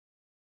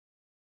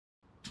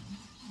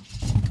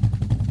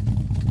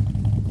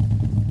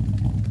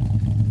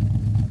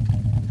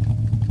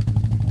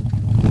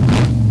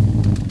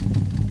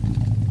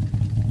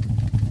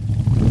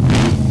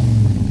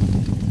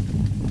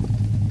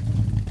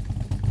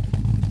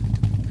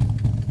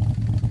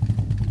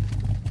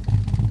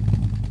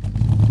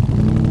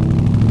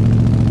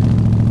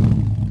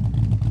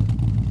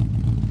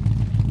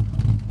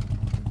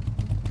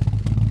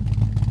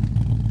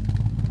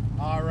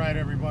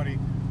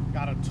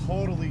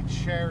a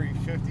cherry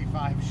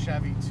 55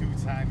 Chevy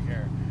 210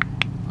 here.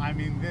 I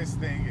mean, this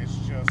thing is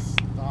just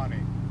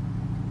stunning.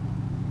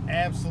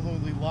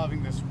 Absolutely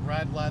loving this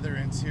red leather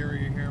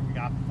interior here. We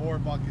got 4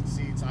 bucket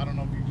seats. I don't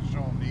know if you can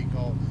show them,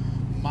 Nico.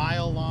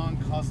 Mile-long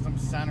custom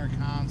center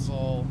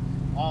console,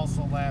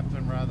 also lapped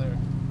in leather,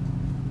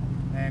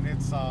 and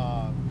it's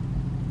a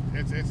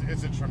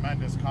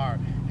tremendous car.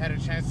 Had a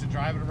chance to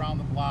drive it around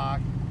the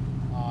block.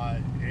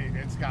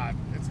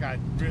 It's got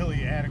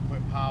really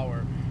adequate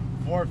power.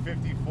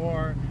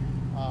 454,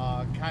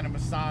 kind of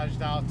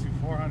massaged out to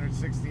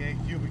 468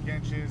 cubic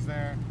inches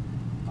there.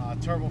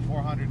 Turbo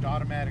 400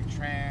 automatic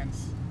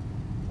trans.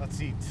 Let's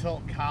see,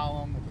 tilt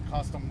column with a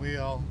custom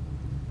wheel.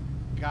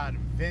 Got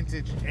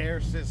vintage air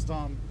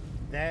system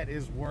that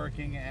is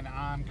working and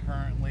on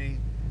currently.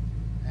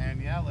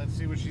 And yeah, let's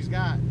see what she's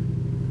got.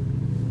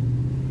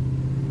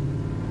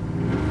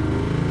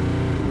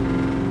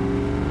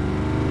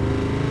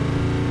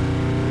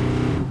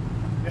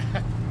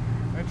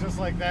 And just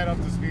like that, up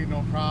to speed,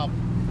 no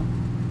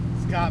problem.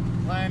 It's got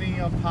plenty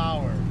of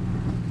power.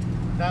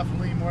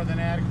 Definitely more than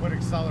adequate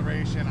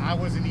acceleration. I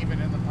wasn't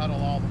even in the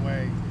pedal all the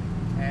way.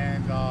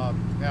 And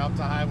yeah, up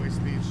to highway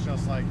speeds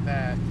just like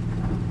that.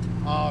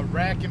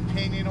 Rack and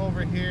pinion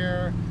over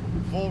here.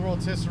 Full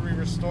rotisserie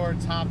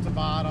restored top to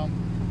bottom.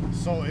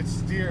 So it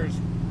steers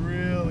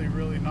really,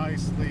 really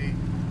nicely.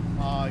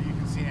 You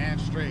can see, and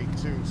straight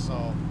too.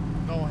 So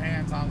no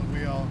hands on the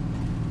wheel.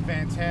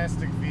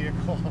 Fantastic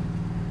vehicle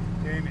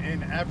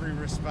in every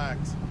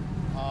respect.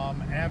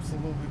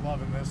 Absolutely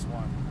loving this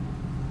one.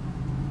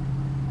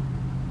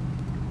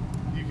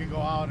 You can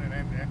go out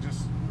and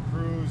just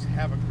cruise,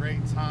 have a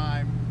great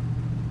time.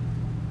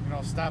 You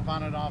know, step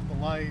on it off the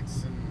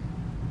lights and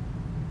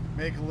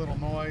make a little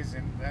noise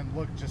and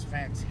look just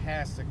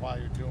fantastic while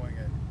you're doing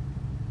it.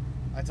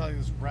 I tell you,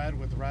 this red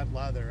with red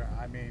leather,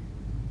 I mean,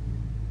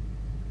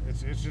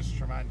 it's just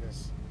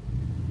tremendous.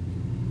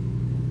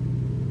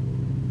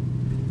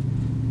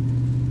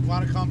 If you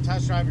want to come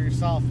test drive it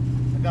yourself,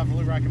 I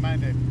definitely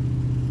recommend it.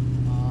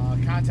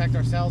 Contact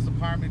our sales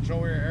department.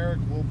 Joey or Eric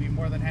will be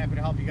more than happy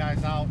to help you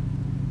guys out.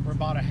 We're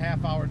about a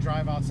half-hour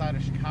drive outside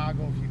of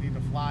Chicago if you need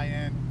to fly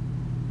in.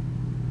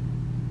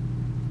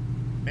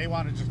 May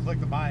want to just click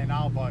the buy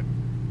now button.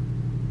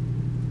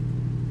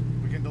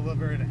 We can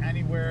deliver it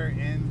anywhere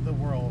in the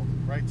world,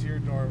 right to your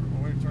door,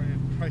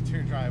 right to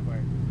your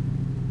driveway.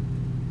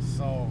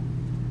 So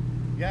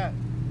yeah,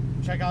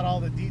 check out all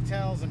the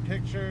details and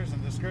pictures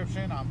and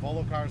description on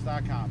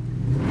volocars.com.